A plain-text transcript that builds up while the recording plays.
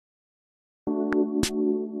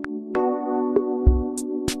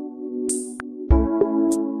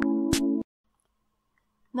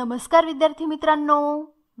नमस्कार विद्यार्थी मित्रांनो,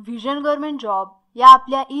 व्हिजन गव्हर्नमेंट जॉब या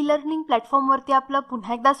आपल्या ई लर्निंग प्लॅटफॉर्मवरती आपलं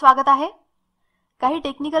पुन्हा एकदा स्वागत आहे. काही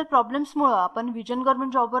टेक्निकल प्रॉब्लेम्समुळे आपण व्हिजन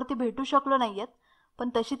गव्हर्नमेंट जॉबवरती भेटू शकलो नाहीयेत, पण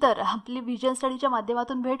तशी तर आपली व्हिजन स्टडीच्या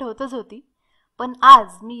माध्यमातून भेट होतच होती. पण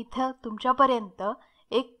आज मी इथं तुमच्यापर्यंत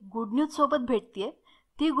एक गुड न्यूज सोबत भेटतेय.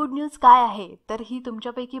 ती गुड न्यूज काय आहे तर ही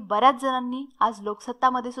तुमच्यापैकी बऱ्याच जणांनी आज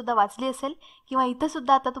लोकसत्तामध्ये सुद्धा वाचली असेल किंवा इथं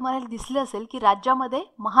सुद्धा आता तुम्हाला दिसलं असेल की राज्यामध्ये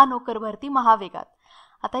महानोकरभरती महावेगात.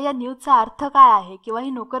 आता या न्यूजचा अर्थ काय आहे किंवा ही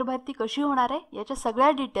नोकर भरती कशी होणार आहे याच्या सगळ्या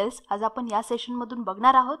डिटेल्स आज आपण या सेशनमधून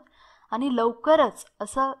बघणार आहोत. आणि लवकरच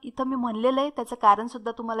असं इथं मी म्हणलेलं आहे, त्याचं कारण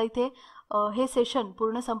सुद्धा तुम्हाला इथे हे सेशन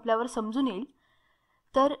पूर्ण संपल्यावर समजून येईल.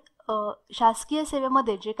 तर शासकीय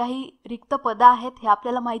सेवेमध्ये जे काही रिक्त पदं आहेत हे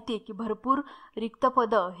आपल्याला माहिती आहे की भरपूर रिक्त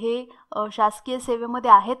पदं हे शासकीय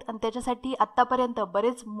सेवेमध्ये आहेत आणि त्याच्यासाठी आत्तापर्यंत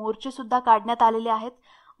बरेच मोर्चे सुद्धा काढण्यात आलेले आहेत.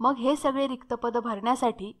 मग हे सगळे रिक्त पदं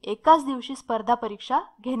भरण्यासाठी एकाच दिवशी स्पर्धा परीक्षा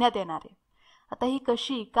घेण्यात येणार आहे. आता ही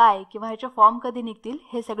कशी काय किंवा ह्याचे फॉर्म कधी निघतील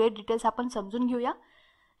हे सगळे डिटेल्स आपण समजून घेऊया.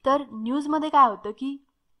 तर न्यूजमध्ये काय होतं की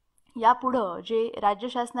यापुढं जे राज्य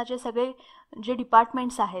शासनाचे सगळे जे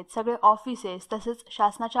डिपार्टमेंट्स आहेत, सगळे ऑफिसेस, तसेच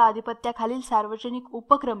शासनाच्या आधिपत्याखालील सार्वजनिक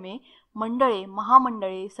उपक्रमे, मंडळे,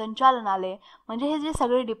 महामंडळे, संचालनालय म्हणजे हे जे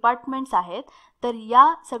सगळे डिपार्टमेंट्स आहेत, तर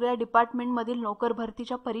या सगळ्या डिपार्टमेंटमधील नोकर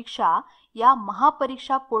भरतीच्या परीक्षा या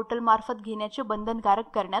महापरीक्षा पोर्टलमार्फत घेण्याचे बंधनकारक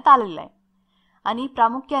करण्यात आलेलं आहे. आणि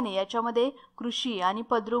प्रामुख्याने याच्यामध्ये कृषी आणि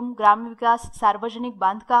पदरूम, ग्रामविकास, सार्वजनिक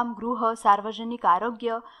बांधकाम, गृह, सार्वजनिक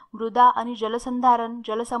आरोग्य, मृदा आणि जलसंधारण,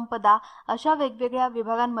 जलसंपदा अशा वेगवेगळ्या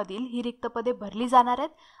विभागांमधील ही रिक्त पदे भरली जाणार आहेत.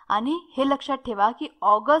 आणि हे लक्षात ठेवा की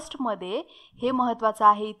ऑगस्टमध्ये, हे महत्त्वाचं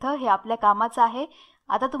आहे इथं, हे आपल्या कामाचं आहे.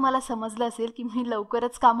 आता तुम्हाला समजलं असेल की मी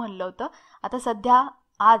लवकरच का म्हणलं होतं. आता सध्या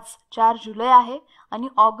आज 4 जुलै आहे आणि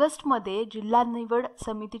ऑगस्टमध्ये जिल्हा निवड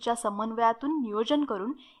समितीच्या समन्वयातून नियोजन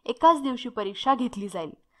करून एकाच दिवशी परीक्षा घेतली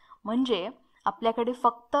जाईल. म्हणजे आपल्याकडे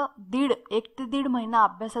फक्त 1 ते 1.5 महिना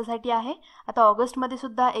अभ्यासासाठी आहे. आता ऑगस्टमध्ये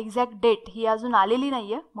सुद्धा एक्झॅक्ट डेट ही अजून आलेली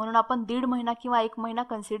नाही आहे, म्हणून आपण 1.5 महिना किंवा 1 महिना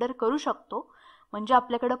कन्सिडर करू शकतो. म्हणजे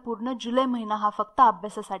आपल्याकडे पूर्ण जुलै महिना हा फक्त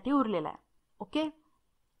अभ्यासासाठी उरलेला आहे. ओके,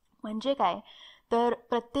 म्हणजे काय तर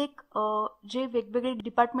प्रत्येक जे वेगवेगळे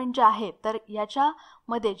डिपार्टमेंट जे आहेत तर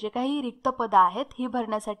याच्यामध्ये जे काही रिक्त पदं आहेत ही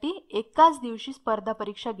भरण्यासाठी एकाच दिवशी स्पर्धा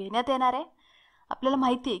परीक्षा घेण्यात येणार आहे. आपल्याला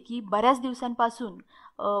माहिती आहे की बऱ्याच दिवसांपासून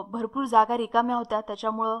भरपूर जागा रिकाम्या होत्या,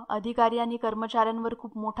 त्याच्यामुळं अधिकारी आणि कर्मचाऱ्यांवर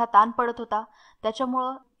खूप मोठा ताण पडत होता.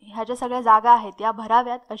 त्याच्यामुळं ह्या ज्या सगळ्या जागा आहेत या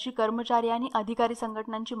भराव्यात अशी कर्मचारी आणि अधिकारी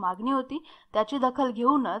संघटनांची मागणी होती. त्याची दखल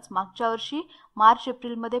घेऊनच मागच्या वर्षी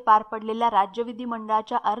मार्च-एप्रिलमध्ये पार पडलेल्या राज्य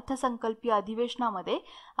विधिमंडळाच्या अर्थसंकल्पीय अधिवेशनामध्ये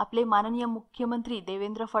आपले माननीय मुख्यमंत्री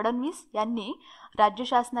देवेंद्र फडणवीस यांनी राज्य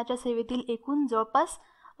शासनाच्या सेवेतील जवळपास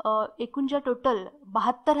एकूण ज्या टोटल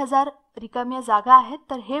 72,000 रिकाम्या जागा आहेत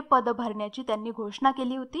तर हे पद भरण्याची त्यांनी घोषणा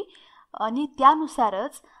केली होती. आणि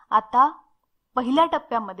त्यानुसारच आता पहिल्या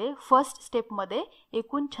टप्प्यामध्ये फर्स्ट स्टेपमध्ये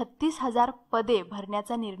एकूण 36,000 पदे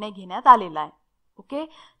भरण्याचा निर्णय घेण्यात आलेला आहे. ओके,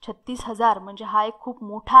 36,000 म्हणजे हा एक खूप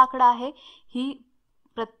मोठा आकडा आहे. ही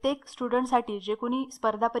प्रत्येक स्टुडंटसाठी, जे कोणी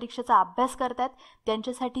स्पर्धा परीक्षेचा अभ्यास करतात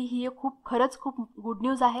त्यांच्यासाठी ही खरंच खूप गुड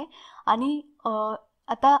न्यूज आहे. आणि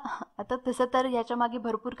आता तसं तर याच्या मागे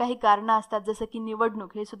भरपूर काही कारणं असतात, जसं की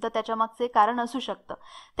निवडणूक हे सुद्धा त्याच्या मागचे कारण असू शकतं.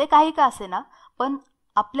 ते काही का असेना, पण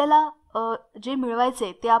आपल्याला जे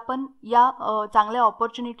मिळवायचे ते आपण या चांगल्या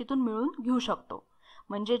ऑपॉर्च्युनिटीतून मिळवून घेऊ शकतो.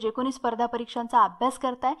 म्हणजे जे कोणी स्पर्धा परीक्षांचा अभ्यास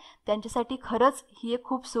करताय त्यांच्यासाठी खरंच ही एक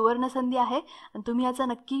खूप सुवर्ण संधी आहे आणि तुम्ही याचा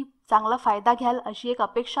नक्की चांगला फायदा घ्याल अशी एक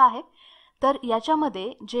अपेक्षा आहे. तर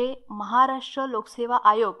याच्यामध्ये जे महाराष्ट्र लोकसेवा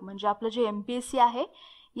आयोग म्हणजे आपलं जे MPSC आहे,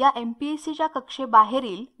 या MPSCच्या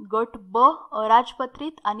कक्षेबाहेरील गट ब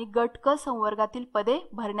अराजपत्रित आणि गट क संवर्गातील पदे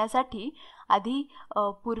भरण्यासाठी आधी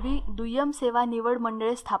पूर्वी दुय्यम सेवा निवड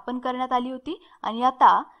मंडळे स्थापन करण्यात आली होती. आणि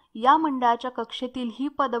आता या मंडळाच्या कक्षेतील ही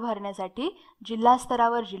पदं भरण्यासाठी जिल्हा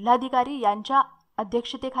स्तरावर जिल्हाधिकारी यांच्या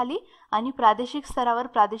अध्यक्षतेखाली आणि प्रादेशिक स्तरावर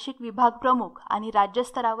प्रादेशिक विभाग प्रमुख आणि राज्य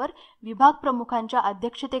स्तरावर विभाग प्रमुखांच्या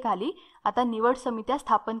अध्यक्षतेखाली आता निवड समित्या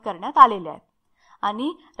स्थापन करण्यात आलेल्या आहेत.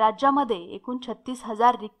 आणि राज्यामध्ये एकूण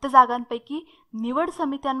 36,000 रिक्त जागांपैकी निवड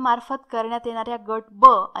समित्यांमार्फत करण्यात येणाऱ्या गट ब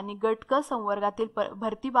आणि गट क संवर्गातील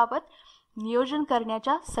भरतीबाबत नियोजन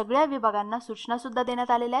करण्याच्या सगळ्या विभागांना सूचना सुद्धा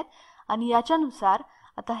देण्यात आलेल्या आहेत. आणि याच्यानुसार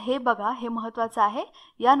आता हे बघा, हे महत्त्वाचं आहे,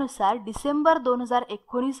 यानुसार डिसेंबर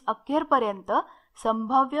 2019 अखेरपर्यंत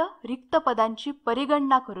संभाव्य रिक्त पदांची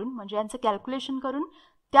परिगणना करून म्हणजे यांचं कॅल्क्युलेशन करून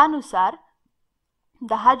त्यानुसार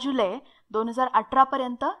 10 जुलै 2018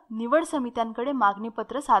 पर्यंत निवड समित्यांकडे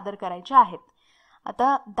मागणीपत्र सादर करायचे आहेत.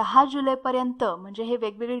 आता 10 जुलैपर्यंत म्हणजे हे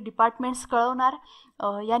वेगवेगळे डिपार्टमेंट्स कळवणार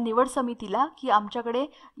या निवड समितीला की आमच्याकडे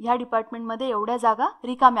ह्या डिपार्टमेंटमध्ये एवढ्या जागा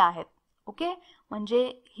रिकाम्या आहेत. ओके, म्हणजे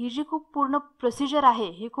ही जी खूप पूर्ण प्रोसिजर आहे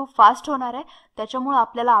ही खूप फास्ट होणार आहे, त्याच्यामुळे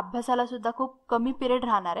आपल्याला अभ्यासाला सुद्धा खूप कमी पिरियड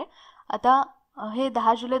राहणार आहे. आता हे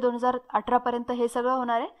 10 जुलै 2018 पर्यंत हे सगळं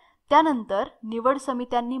होणार आहे. त्यानंतर निवड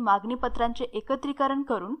समित्यांनी मागणीपत्रांचे एकत्रीकरण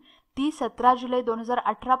करून ती 17 जुलै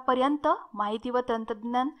 2018 पर्यंत माहिती व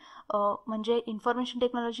तंत्रज्ञान म्हणजे इन्फॉर्मेशन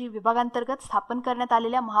टेक्नॉलॉजी विभागांतर्गत स्थापन करण्यात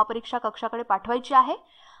आलेल्या महापरीक्षा कक्षाकडे पाठवायची आहे.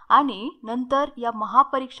 आणि नंतर या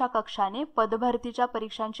महापरीक्षा कक्षाने पदभरतीच्या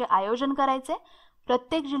परीक्षांचे आयोजन करायचे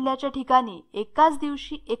प्रत्येक जिल्ह्याच्या ठिकाणी एकाच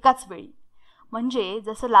दिवशी एकाच वेळी. म्हणजे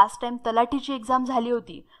जसं लास्ट टाइम तलाठीची एक्झाम झाली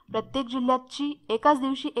होती, प्रत्येक जिल्ह्याची एकाच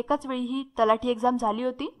दिवशी एकाच वेळी ही तलाठी एक्झाम झाली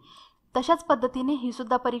होती, तशाच पद्धतीने ही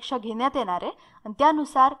सुद्धा परीक्षा घेण्यात येणार आहे. आणि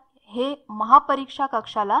त्यानुसार हे महापरीक्षा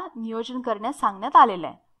कक्षाला नियोजन करण्यास सांगण्यात आलेलं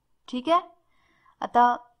आहे. ठीक आहे.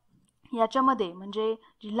 आता याच्यामध्ये म्हणजे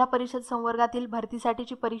जिल्हा परिषद संवर्गातील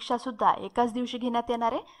भरतीसाठीची परीक्षा सुद्धा एकाच दिवशी घेण्यात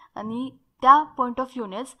येणार आहे. आणि त्या पॉईंट ऑफ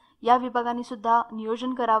व्ह्यूनेच या विभागाने सुद्धा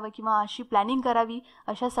नियोजन करावं किंवा अशी प्लॅनिंग करावी,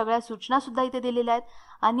 अशा सगळ्या सूचना सुद्धा इथे दिलेल्या आहेत.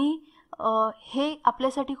 आणि हे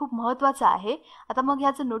आपल्यासाठी खूप महत्त्वाचं आहे. आता मग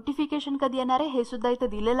ह्याचं नोटिफिकेशन कधी येणार आहे हे सुद्धा इथे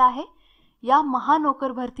दिलेलं आहे. या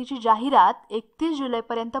महानोकर भरतीची जाहिरात 31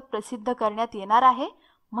 जुलैपर्यंत प्रसिद्ध करण्यात येणार आहे.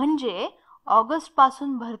 म्हणजे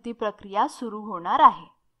ऑगस्टपासून भरती प्रक्रिया सुरू होणार आहे.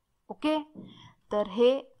 ओके, तर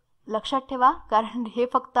हे लक्षात ठेवा, कारण हे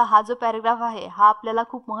फक्त हा जो पॅराग्राफ आहे हा आपल्याला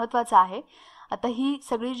खूप महत्त्वाचा आहे. आता ही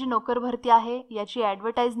सगळी जी नोकर भरती आहे याची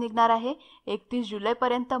ॲडव्हर्टाईज निघणार आहे 31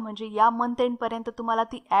 जुलैपर्यंत, म्हणजे या मंथ एंडपर्यंत तुम्हाला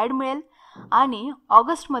ती ॲड मिळेल आणि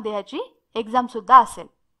ऑगस्टमध्ये ह्याची एक्झामसुद्धा असेल.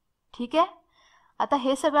 ठीक आहे. आता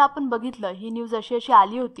हे सगळं आपण बघितलं, ही न्यूज अशी अशी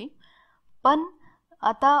आली होती. पण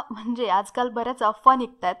आता म्हणजे आजकाल बऱ्याच अफवा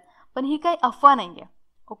निघतात, पण ही काही अफवा नाही आहे.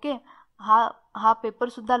 ओके, हा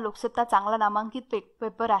पेपरसुद्धा लोकसत्ता चांगला नामांकित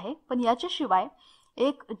पेपर आहे. पण याच्याशिवाय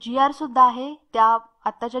एक GR सुद्धा आहे, त्या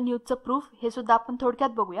आत्ताच्या न्यूजचं प्रूफ हे सुद्धा आपण थोडक्यात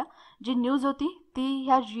बघूया. जी न्यूज होती ती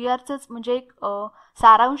ह्या GRचंच म्हणजे एक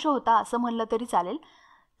सारांश होता असं म्हणलं तरी चालेल.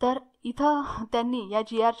 तर इथं त्यांनी या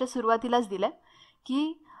GRच्या सुरुवातीलाच दिलं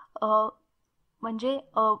की म्हणजे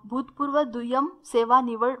भूतपूर्व दुय्यम सेवा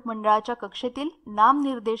निवड मंडळाच्या कक्षेतील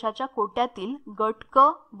नामनिर्देशाच्या कोट्यातील गट क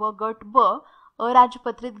व गट ब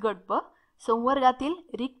अराजपत्रित गट ब संवर्गातील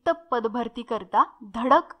रिक्त पदभरती करता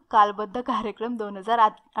धडक कालबद्ध कार्यक्रम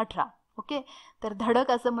 2018. ओके, तर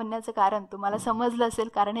धडक असं म्हणण्याचं कारण तुम्हाला समजलं असेल,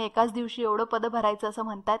 कारण हे एकाच दिवशी एवढं पद भरायचं असं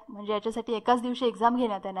म्हणतात, म्हणजे याच्यासाठी एकाच दिवशी एक्झाम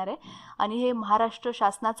घेण्यात येणार आहे. आणि हे महाराष्ट्र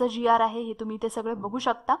शासनाचं GR आहे, हे तुम्ही ते सगळे बघू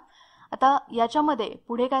शकता. आता याच्यामध्ये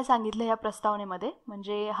पुढे काय सांगितलं या प्रस्तावनेमध्ये,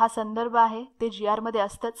 म्हणजे हा संदर्भ आहे ते GRमध्ये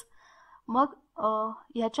असतंच. मग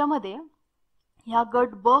ह्याच्यामध्ये ह्या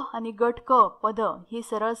गट ब आणि गट क पदं ही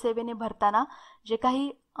सरळ सेवेने भरताना जे काही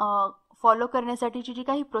फॉलो करण्यासाठीची जी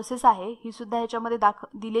काही प्रोसेस आहे ही सुद्धा ह्याच्यामध्ये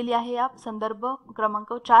दिलेली आहे या संदर्भ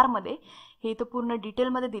क्रमांक 4 मध्ये. हे इथं पूर्ण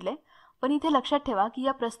डिटेलमध्ये दिले. पण इथे लक्षात ठेवा की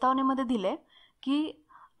या प्रस्तावनेमध्ये दिले की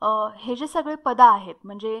हे जे सगळे पदं आहेत,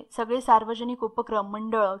 म्हणजे सगळे सार्वजनिक उपक्रम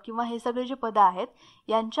मंडळ किंवा हे सगळे जे पदं आहेत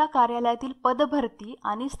यांच्या कार्यालयातील पदभरती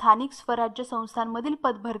आणि स्थानिक स्वराज्य संस्थांमधील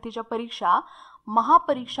पदभरतीच्या परीक्षा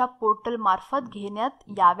महापरीक्षा पोर्टल मार्फत घेण्यात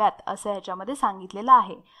याव्यात असं ह्याच्यामध्ये सांगितलेलं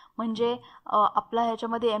आहे. म्हणजे आपला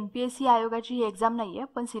ह्याच्यामध्ये MPSC आयोगाची ही एक्झाम नाही आहे,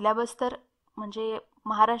 पण सिलेबस तर म्हणजे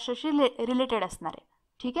महाराष्ट्राशी रिलेटेड असणार आहे.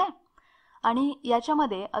 ठीक आहे. आणि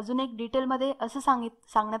याच्यामध्ये अजून एक डिटेलमध्ये असं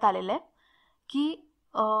सांगण्यात आलेलं आहे की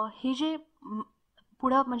ही जी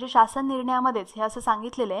पुढं म्हणजे शासन निर्णयामध्येच हे असं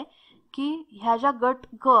सांगितलेलं आहे की ह्या ज्या गट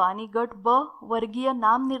ग आणि गट ब वर्गीय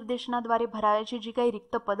नामनिर्देशनाद्वारे भरावयाची जी काही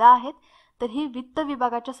रिक्त पदं आहेत तर ही वित्त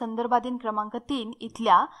विभागाच्या संदर्भाधीन क्रमांक 3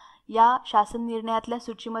 इथल्या या शासन निर्णयातल्या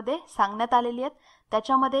सूचीमध्ये सांगण्यात आलेली आहेत.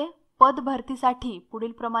 त्याच्यामध्ये पद भरतीसाठी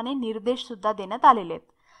पुढील प्रमाणे निर्देश सुद्धा देण्यात आलेले आहेत.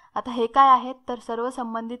 आता हे काय आहेत तर सर्व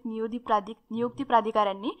संबंधित नियुक्ती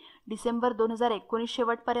प्राधिकाऱ्यांनी डिसेंबर 2019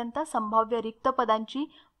 शेवटपर्यंत संभाव्य रिक्त पदांची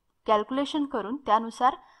कॅल्क्युलेशन करून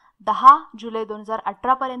त्यानुसार 10 जुलै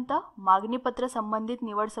 2018 पर्यंत मागणीपत्र संबंधित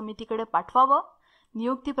निवड समितीकडे पाठवावं.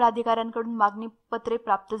 नियुक्ती प्राधिकाऱ्यांकडून मागणीपत्रे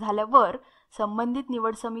प्राप्त झाल्यावर संबंधित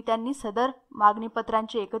निवड समित्यांनी सदर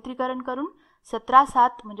मागणीपत्रांचे एकत्रीकरण करून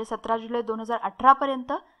 17/7 म्हणजे 17 जुलै 2018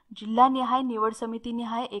 पर्यंत जिल्हानिहाय निवड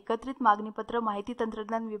समितीनिहाय एकत्रित मागणीपत्र माहिती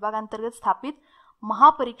तंत्रज्ञान विभागांतर्गत स्थापित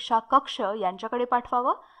महापरीक्षा कक्ष यांच्याकडे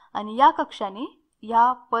पाठवावं. आणि या कक्षाने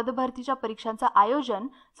या पदभरतीच्या परीक्षांचं आयोजन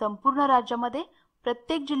संपूर्ण राज्यामध्ये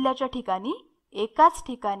प्रत्येक जिल्ह्याच्या ठिकाणी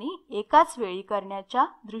एकाच वेळी करण्याच्या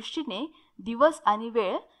दृष्टीने दिवस आणि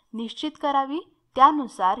वेळ निश्चित करावी.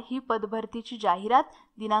 त्यानुसार ही पदभरतीची जाहिरात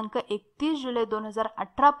दिनांक 31 जुलै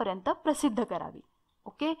 2018 पर्यंत प्रसिद्ध करावी.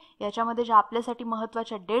 ओके, याच्यामध्ये ज्या आपल्यासाठी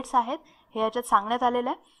महत्त्वाच्या डेट्स आहेत हे याच्यात सांगण्यात आलेलं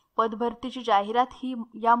आहे. पदभरतीची जाहिरात ही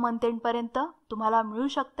या मंथ एंडपर्यंत तुम्हाला मिळू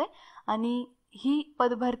शकते आणि ही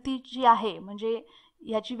पदभरती जी आहे म्हणजे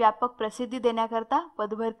याची व्यापक प्रसिद्धी देण्याकरता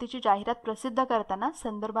पदभरतीची जाहिरात प्रसिद्ध करताना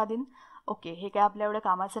संदर्भाधीन ओके हे काय आपल्या एवढं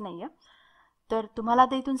कामाचं नाही आहे. तर तुम्हाला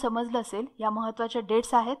आता इथून समजलं असेल या महत्त्वाच्या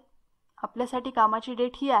डेट्स आहेत. आपल्यासाठी कामाची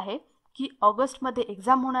डेट ही आहे की ऑगस्टमध्ये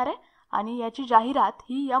एक्झाम होणार आहे आणि याची जाहिरात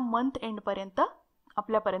ही या मंथ एंडपर्यंत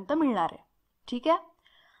आपल्यापर्यंत मिळणार आहे. ठीक आहे.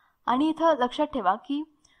 आणि इथं लक्षात ठेवा की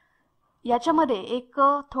याच्यामध्ये एक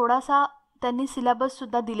थोडासा त्यांनी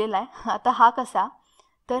सिलेबससुद्धा दिलेला आहे. आता हा कसा,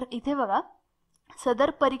 तर इथे बघा, सदर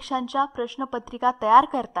परीक्षांच्या प्रश्नपत्रिका तयार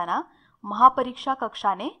करताना महापरीक्षा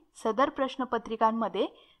कक्षाने सदर प्रश्नपत्रिकांमध्ये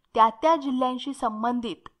त्या त्या जिल्ह्यांशी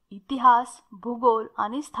संबंधित इतिहास, भूगोल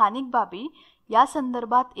आणि स्थानिक बाबी या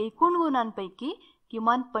संदर्भात एकूण गुणांपैकी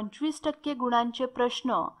किमान 25% गुणांचे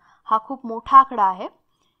प्रश्न, हा खूप मोठा आकडा आहे,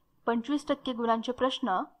 25% गुणांचे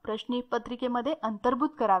प्रश्न प्रश्नपत्रिकेमध्ये अंतर्भूत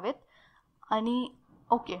करावेत आणि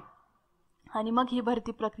ओके आणि मग ही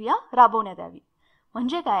भरती प्रक्रिया राबवण्यात यावी.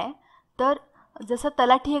 म्हणजे काय, तर जसं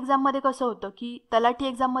तलाठी एक्झाममध्ये कसं होतं की तलाठी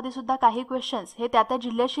एक्झाममध्ये सुद्धा काही क्वेश्चन्स हे त्या त्या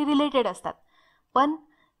जिल्ह्याशी रिलेटेड असतात, पण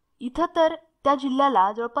इथं तर त्या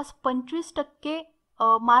जिल्ह्याला जवळपास 25%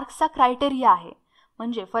 मार्क्सचा क्रायटेरिया आहे.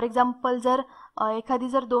 म्हणजे फॉर एक्झाम्पल जर एखादी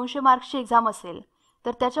जर 200 मार्क्सची एक्झाम असेल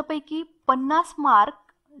तर त्याच्यापैकी 50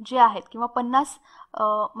 मार्क जे आहेत किंवा 50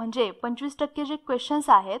 म्हणजे 25% जे क्वेश्चन्स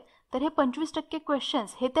आहेत तर हे 25%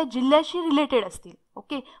 क्वेश्चन्स हे त्या जिल्ह्याशी रिलेटेड असतील.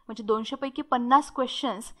 ओके, म्हणजे 200 पैकी 50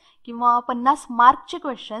 क्वेश्चन्स किंवा 50 मार्कचे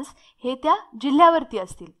क्वेश्चन्स हे त्या जिल्ह्यावरती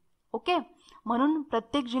असतील. ओके, म्हणून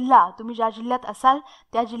प्रत्येक जिल्हा तुम्ही ज्या जिल्ह्यात असाल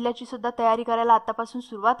त्या जिल्ह्याची सुद्धा तयारी करायला आतापासून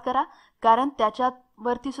सुरुवात करा, कारण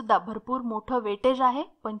त्याच्यावरती सुद्धा भरपूर मोठं वेटेज आहे.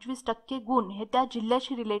 25% गुण हे त्या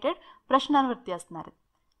जिल्ह्याशी रिलेटेड प्रश्नांवरती असणार आहेत.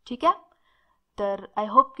 ठीक आहे. तर आय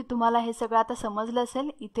होप की तुम्हाला हे सगळं आता समजलं असेल.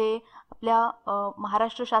 इथे आपल्या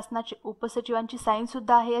महाराष्ट्र शासनाचे उपसचिवांची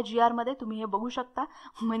साईनसुद्धा आहे या GR मध्ये, तुम्ही हे बघू शकता.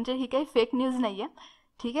 म्हणजे ही काही फेक न्यूज नाही आहे.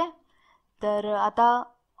 ठीक आहे. तर आता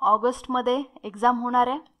ऑगस्टमध्ये एक्झाम होणार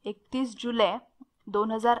आहे. 31 जुलै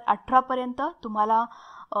 2018 पर्यंत तुम्हाला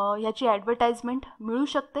याची ॲडव्हर्टाइजमेंट मिळू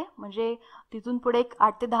शकते. म्हणजे तिथून पुढे एक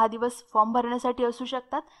 8 ते 10 दिवस फॉर्म भरण्यासाठी असू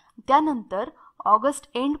शकतात. त्यानंतर ऑगस्ट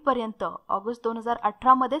एंडपर्यंत ऑगस्ट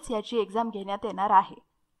 2018 मध्येच याची एक्झाम घेण्यात येणार आहे.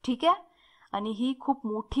 ठीक आहे. आणि ही खूप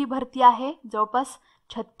मोठी भरती आहे. जवळपास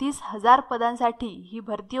 36,000 पदांसाठी ही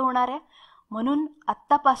भरती होणार आहे. म्हणून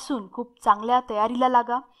आत्तापासून खूप चांगल्या तयारीला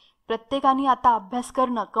लागा. प्रत्येकाने आता अभ्यास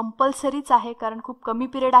करणं कंपल्सरीच आहे, कारण खूप कमी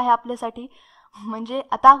पिरियड आहे आपल्यासाठी. म्हणजे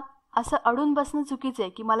आता असं अडून बसणं चुकीचं आहे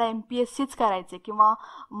की मला MPSCच करायचं आहे किंवा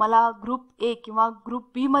मला ग्रुप A किंवा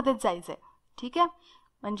ग्रुप B मध्येच जायचं आहे. ठीक आहे.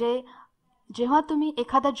 म्हणजे जेव्हा तुम्ही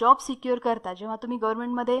एखादा जॉब सिक्युअर करता, जेव्हा तुम्ही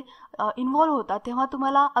गव्हर्नमेंटमध्ये इन्व्हॉल्व्ह होता, तेव्हा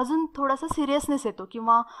तुम्हाला अजून थोडासा सिरियसनेस येतो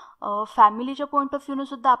किंवा फॅमिलीच्या पॉईंट ऑफ व्ह्यूनं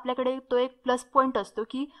सुद्धा आपल्याकडे तो एक प्लस पॉईंट असतो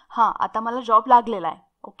की हां, आता मला जॉब लागलेला आहे.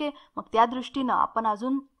 ओके, मग त्या दृष्टीनं आपण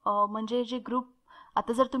अजून म्हणजे जे ग्रुप,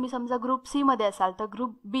 आता जर तुम्ही समजा ग्रुप C मध्ये असाल तर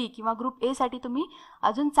ग्रुप B किंवा ग्रुप A साठी तुम्ही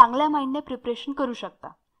अजून चांगल्या माइंडने प्रिपरेशन करू शकता.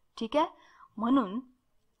 ठीक आहे. म्हणून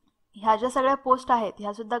ह्या ज्या सगळ्या पोस्ट आहेत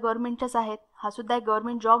ह्या सुद्धा गव्हर्नमेंटच्याच आहेत. हा सुद्धा एक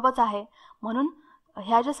गव्हर्नमेंट जॉबच आहे. म्हणून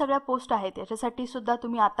ह्या ज्या सगळ्या पोस्ट आहेत याच्यासाठी सुद्धा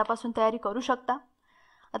तुम्ही आतापासून तयारी करू शकता.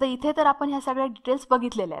 आता इथे तर आपण ह्या सगळ्या डिटेल्स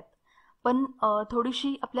बघितलेल्या आहेत, पण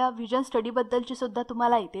थोडीशी आपल्या व्हिजन स्टडीबद्दलची सुद्धा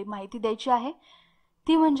तुम्हाला इथे माहिती द्यायची आहे.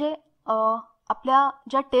 ती म्हणजे आपल्या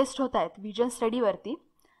ज्या टेस्ट होत आहेत व्हिजन स्टडीवरती,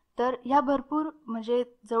 तर ह्या भरपूर म्हणजे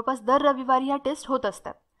जवळपास दर रविवारी ह्या टेस्ट होत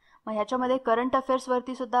असतात. मग ह्याच्यामध्ये करंट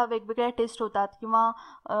अफेअर्सवरती सुद्धा वेगवेगळ्या टेस्ट होतात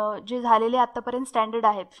किंवा जे झालेले आत्तापर्यंत स्टँडर्ड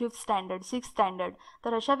आहेत, 5th स्टँडर्ड, 6th स्टँडर्ड,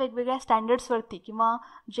 तर अशा वेगवेगळ्या स्टँडर्ड्सवरती किंवा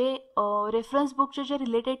जे रेफरन्स बुकचे जे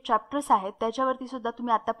रिलेटेड चॅप्टर्स आहेत त्याच्यावरती सुद्धा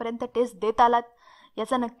तुम्ही आत्तापर्यंत टेस्ट देत आलात.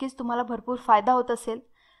 याचा नक्कीच तुम्हाला भरपूर फायदा होत असेल.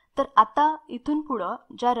 तर आता इथून पुढं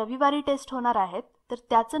ज्या रविवारी टेस्ट होणार आहेत तर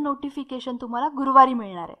त्याचं नोटिफिकेशन तुम्हाला गुरुवारी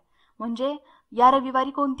मिळणार आहे. म्हणजे या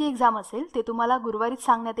रविवारी कोणती एक्झाम असेल ते तुम्हाला गुरुवारीच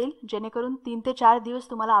सांगण्यात येईल, जेणेकरून 3 ते 4 दिवस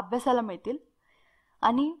तुम्हाला अभ्यासाला मिळतील.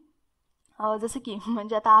 आणि जसं की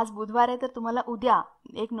म्हणजे आता आज बुधवार आहे तर तुम्हाला उद्या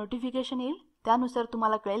एक नोटिफिकेशन येईल, त्यानुसार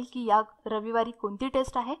तुम्हाला कळेल की या रविवारी कोणती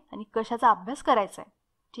टेस्ट आहे आणि कशाचा अभ्यास करायचा आहे.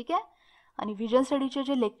 ठीक आहे. आणि व्हिजन स्टडीचे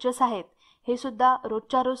जे लेक्चर्स आहेत हे सुद्धा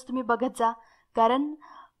रोजच्या रोज तुम्ही बघत जा, कारण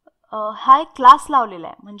हा एक क्लास लावलेला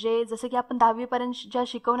आहे. म्हणजे जसं की आपण 10वी पर्यंत ज्या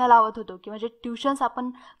शिकवण्या लावत होतो किंवा जे ट्युशन्स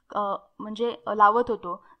आपण म्हणजे लावत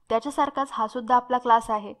होतो त्याच्यासारखाच हा सुद्धा आपला क्लास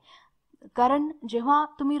आहे. कारण जेव्हा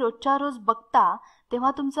तुम्ही रोजच्या रोज बघता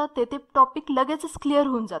तेव्हा तुमचा ते टॉपिक लगेचच क्लिअर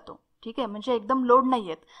होऊन जातो. ठीक आहे. म्हणजे एकदम लोड नाही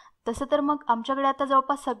आहेत. तसं तर मग आमच्याकडे आता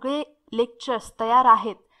जवळपास सगळे लेक्चर्स तयार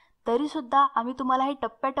आहेत, तरीसुद्धा आम्ही तुम्हाला हे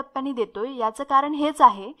टप्प्याटप्प्याने देतोय. याचं कारण हेच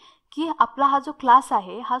आहे की आपला हा जो क्लास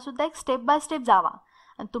आहे हा सुद्धा एक स्टेप बाय स्टेप जावा.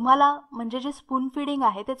 आणि तुम्हाला म्हणजे जे स्पून फीडिंग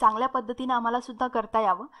आहे ते चांगल्या पद्धतीने आम्हाला सुद्धा करता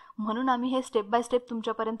यावं म्हणून आम्ही हे स्टेप बाय स्टेप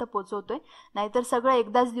तुमच्यापर्यंत पोहोचवतोय. नाहीतर सगळं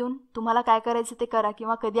एकदाच देऊन तुम्हाला काय करायचं ते करा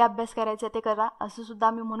किंवा कधी अभ्यास करायचा ते करा असं सुद्धा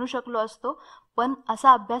आम्ही म्हणू शकलो असतो, पण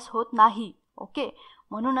असा अभ्यास होत नाही. ओके,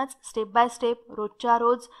 म्हणूनच स्टेप बाय स्टेप रोजच्या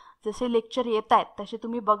रोज जसे लेक्चर येत आहेत तसे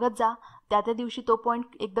तुम्ही बघत जा. त्या दिवशी तो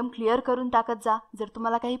पॉईंट एकदम क्लिअर करून टाकत जा. जर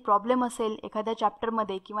तुम्हाला काही प्रॉब्लेम असेल एखाद्या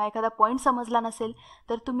चॅप्टरमध्ये किंवा एखादा पॉईंट समजला नसेल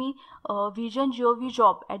तर तुम्ही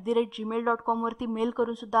vision.gov.job@gmail.com वरती मेल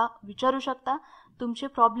करून सुद्धा विचारू शकता. तुमचे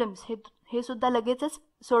प्रॉब्लेम्स हे सुद्धा लगेचच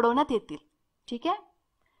सोडवण्यात येतील. ठीक आहे.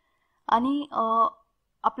 आणि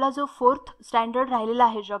आपला जो 4th स्टँडर्ड राहिलेला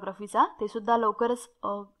आहे जिओग्राफीचा ते सुद्धा लवकरच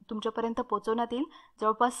तुमच्यापर्यंत पोहोचवण्यात येईल.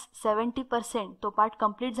 जवळपास 70% तो पार्ट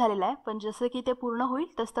कंप्लीट झालेला आहे, पण जसं की ते पूर्ण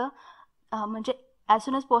होईल तसं म्हणजे ॲज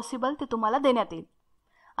सून ॲज पॉसिबल ते तुम्हाला देण्यात येईल.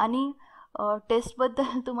 आणि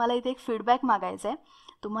टेस्टबद्दल तुम्हाला इथे एक फीडबॅक मागायचा आहे.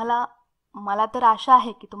 मला तर आशा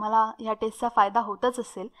आहे की तुम्हाला ह्या टेस्टचा फायदा होतच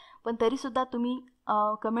असेल, पण तरीसुद्धा तुम्ही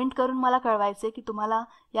कमेंट करून मला कळवायचे की तुम्हाला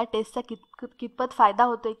या टेस्टचा कितपत फायदा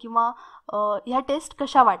होतोय किंवा ह्या टेस्ट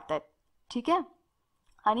कशा वाटत आहेत. ठीक आहे.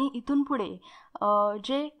 आणि इथून पुढे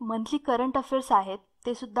जे मंथली करंट अफेअर्स आहेत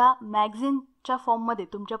ते सुद्धा मॅगझिनच्या फॉर्ममध्ये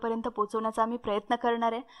तुमच्यापर्यंत पोहोचवण्याचा आम्ही प्रयत्न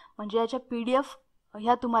करणार आहे. म्हणजे याच्या PDF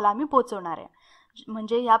ह्या तुम्हाला आम्ही पोहोचवणार आहे.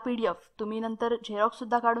 म्हणजे या PDF तुम्ही नंतर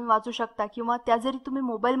झेरॉक्ससुद्धा काढून वाचू शकता किंवा त्या जरी तुम्ही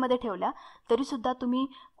मोबाईलमध्ये ठेवल्या तरीसुद्धा तुम्ही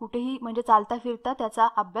कुठेही म्हणजे चालता फिरता त्याचा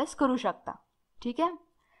अभ्यास करू शकता. ठीक आहे.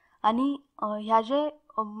 आणि ह्या जे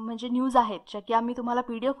म्हणजे न्यूज आहेत ज्या की आम्ही तुम्हाला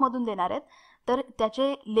PDF मधून देणार आहेत तर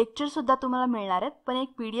त्याचे लेक्चरसुद्धा तुम्हाला मिळणार आहेत, पण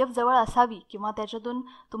एक PDF जवळ असावी किंवा त्याच्यातून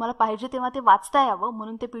तुम्हाला पाहिजे तेव्हा ते वाचता यावं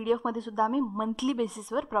म्हणून ते PDF सुद्धा आम्ही मंथली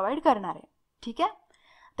बेसिसवर प्रोव्हाइड करणार आहे. ठीक आहे.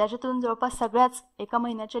 त्याच्यातून जवळपास सगळ्याच एका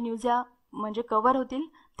महिन्याच्या न्यूज या म्हणजे कव्हर होतील.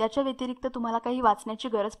 त्याच्या व्यतिरिक्त तुम्हाला काही वाचण्याची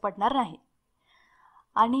गरज पडणार नाही.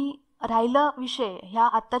 आणि राहिलं विषय ह्या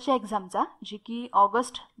आत्ताच्या एक्झामचा जी की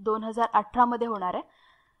ऑगस्ट 2018 होणार आहे,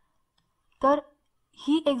 तर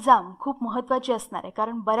ही एक्झाम खूप महत्त्वाची असणार आहे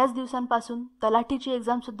कारण बऱ्याच दिवसांपासून तलाठीची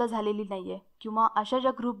एक्झामसुद्धा झालेली नाही आहे किंवा अशा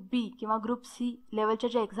ज्या ग्रुप B किंवा ग्रुप C लेवलच्या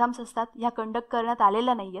ज्या एक्झाम्स असतात ह्या कंडक्ट करण्यात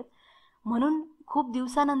आलेल्या नाही आहेत. म्हणून खूप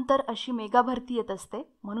दिवसानंतर अशी मेगा भरती येत असते.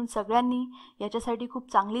 म्हणून सगळ्यांनी याच्यासाठी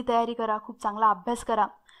खूप चांगली तयारी करा, खूप चांगला अभ्यास करा.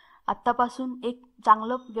 आत्तापासून एक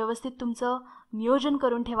चांगलं व्यवस्थित तुमचं नियोजन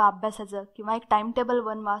करून ठेवा अभ्यासाचं किंवा एक टाइम टेबल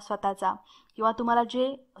बनवा स्वतःचा किंवा तुम्हाला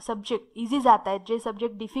जे सब्जेक्ट इझी जात आहेत जे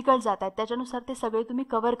सब्जेक्ट डिफिकल्ट जात आहेत त्याच्यानुसार ते सगळे तुम्ही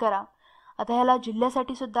कव्हर करा. आता ह्याला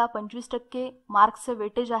जिल्ह्यासाठी सुद्धा 25% मार्क्सचं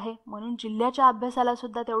वेटेज आहे म्हणून जिल्ह्याच्या अभ्यासाला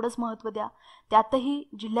सुद्धा तेवढंच महत्त्व द्या. त्यातही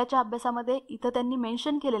जिल्ह्याच्या अभ्यासामध्ये इथं त्यांनी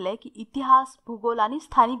मेन्शन केलेलं आहे की इतिहास, भूगोल आणि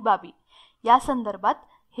स्थानिक बाबी या संदर्भात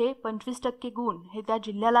हे 25% गुण हे त्या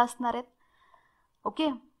जिल्ह्याला असणार आहेत. ओके.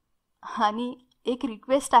 आणि एक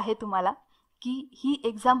रिक्वेस्ट आहे तुम्हाला की ही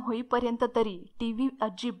एक्झाम होईपर्यंत तरी TV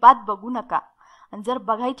अजिबात बघू नका. आणि जर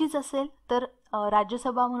बघायचीच असेल तर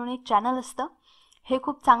राज्यसभा म्हणून एक चॅनल असतं, हे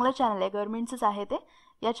खूप चांगलं चॅनल आहे, गव्हर्नमेंटचंच आहे ते.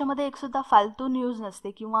 याच्यामध्ये एकसुद्धा फालतू न्यूज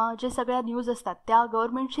नसते किंवा जे सगळ्या न्यूज असतात त्या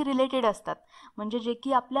गव्हर्नमेंटशी रिलेटेड असतात म्हणजे जे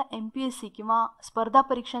की आपल्या MPSC किंवा स्पर्धा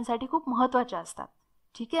परीक्षांसाठी खूप महत्त्वाच्या असतात.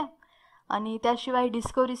 ठीक आहे. आणि त्याशिवाय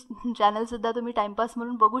डिस्कवरी चॅनलसुद्धा तुम्ही टाईमपास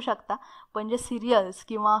म्हणून बघू शकता, पण जे सिरियल्स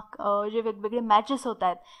किंवा जे वेगवेगळे मॅचेस होत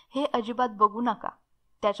आहेत हे अजिबात बघू नका.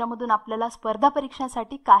 त्याच्यामधून आपल्याला स्पर्धा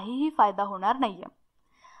परीक्षांसाठी काहीही फायदा होणार नाही आहे.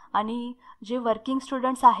 आणि जे वर्किंग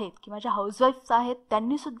स्टुडंट्स आहेत किंवा ज्या हाऊसवाईफ्स आहेत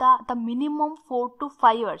त्यांनीसुद्धा आता minimum 4 to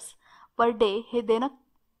 5 hours per day हे देणं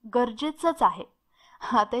गरजेचंच आहे.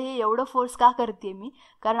 आता हे एवढं फोर्स का करते मी,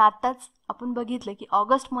 कारण आत्ताच आपण बघितलं की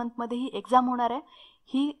ऑगस्ट मंथमध्ये ही एक्झाम होणार आहे.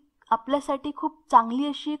 ही आपल्यासाठी खूप चांगली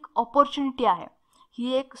अशी एक ऑपॉर्च्युनिटी आहे,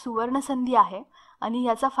 ही एक सुवर्णसंधी आहे आणि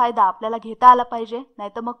याचा फायदा आपल्याला घेता आला पाहिजे.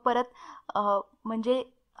 नाहीतर मग परत म्हणजे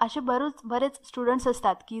असे बरेच स्टुडंट्स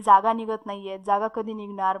असतात की जागा निघत नाही आहेत, जागा कधी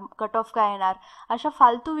निघणार, कट ऑफ काय येणार, अशा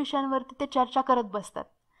फालतू विषयांवरती ते चर्चा करत बसतात.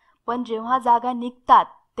 पण जेव्हा जागा निघतात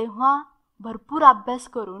तेव्हा भरपूर अभ्यास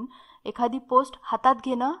करून एखादी पोस्ट हातात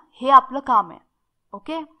घेणं हे आपलं काम आहे.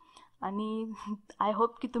 ओके. आणि आय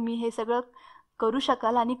होप की तुम्ही हे सगळं करू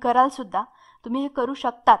शकाल आणि कराल सुद्धा. तुम्ही हे करू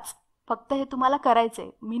शकताच, फक्त हे तुम्हाला करायचं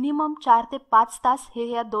आहे. मिनिमम 4 ते 5 तास हे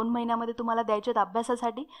या 2 महिन्यामध्ये तुम्हाला द्यायचे आहेत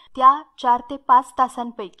अभ्यासासाठी. त्या 4 ते 5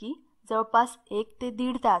 तासांपैकी जवळपास 1 ते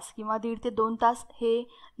 1.5 तास किंवा 1.5 ते 2 तास हे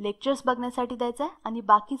लेक्चर्स बघण्यासाठी द्यायचं आहे आणि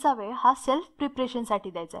बाकीचा वेळ हा सेल्फ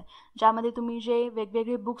प्रिपरेशनसाठी द्यायचा आहे, ज्यामध्ये तुम्ही जे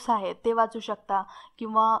वेगवेगळे बुक्स आहेत ते वाचू शकता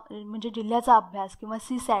किंवा म्हणजे जिल्ह्याचा अभ्यास किंवा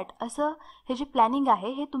CSAT असं हे जे प्लॅनिंग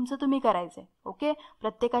आहे हे तुमचं तुम्ही करायचं आहे. ओके.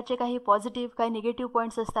 प्रत्येकाचे काही पॉझिटिव्ह काही निगेटिव्ह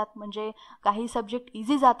पॉईंट्स असतात, म्हणजे काही सब्जेक्ट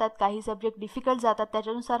इझी जातात, काही सब्जेक्ट डिफिकल्ट जातात.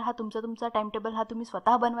 त्याच्यानुसार हा तुमचा टाइमटेबल हा तुम्ही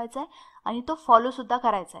स्वतः बनवायचा आहे आणि तो फॉलोसुद्धा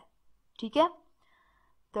करायचा आहे. ठीक आहे.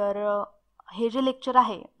 तर हे जे लेक्चर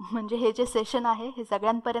आहे म्हणजे हे जे सेशन आहे हे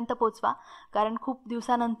सगळ्यांपर्यंत पोचवा, कारण खूप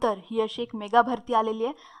दिवसानंतर ही अशी एक मेगा भरती आलेली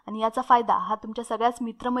आहे आणि याचा फायदा हा तुमच्या सगळ्याच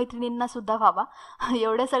मित्रमैत्रिणींना सुद्धा व्हावा.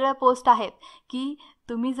 एवढ्या सगळ्या पोस्ट आहेत की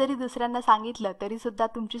तुम्ही जरी दुसऱ्यांना सांगितलं तरीसुद्धा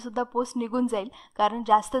तुमचीसुद्धा पोस्ट निघून जाईल, कारण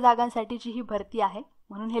जास्त जागांसाठीची ही भरती आहे.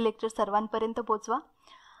 म्हणून हे लेक्चर सर्वांपर्यंत पोचवा.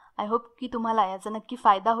 आय होप की तुम्हाला याचा नक्की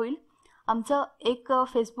फायदा होईल. आमचं एक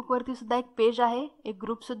फेसबुकवरती सुद्धा एक पेज आहे, एक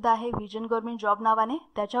ग्रुपसुद्धा आहे विजन गव्हर्नमेंट जॉब नावाने.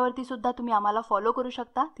 त्याच्यावरती सुद्धा तुम्ही आम्हाला फॉलो करू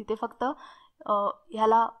शकता. तिथे फक्त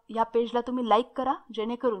या पेजला तुम्ही लाईक करा,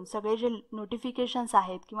 जेणेकरून सगळे जे नोटिफिकेशन्स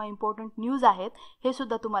आहेत किंवा इम्पॉर्टंट न्यूज आहेत हे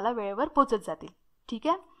सुद्धा तुम्हाला वेळेवर पोचत जातील. ठीक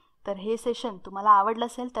आहे, तर हे सेशन तुम्हाला आवडलं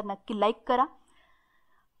असेल तर नक्की लाईक करा.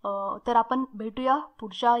 तर आपण भेटूया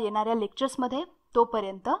पुढच्या येणाऱ्या लेक्चर्समध्ये.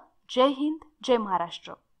 तोपर्यंत जय हिंद, जय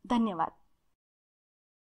महाराष्ट्र. धन्यवाद.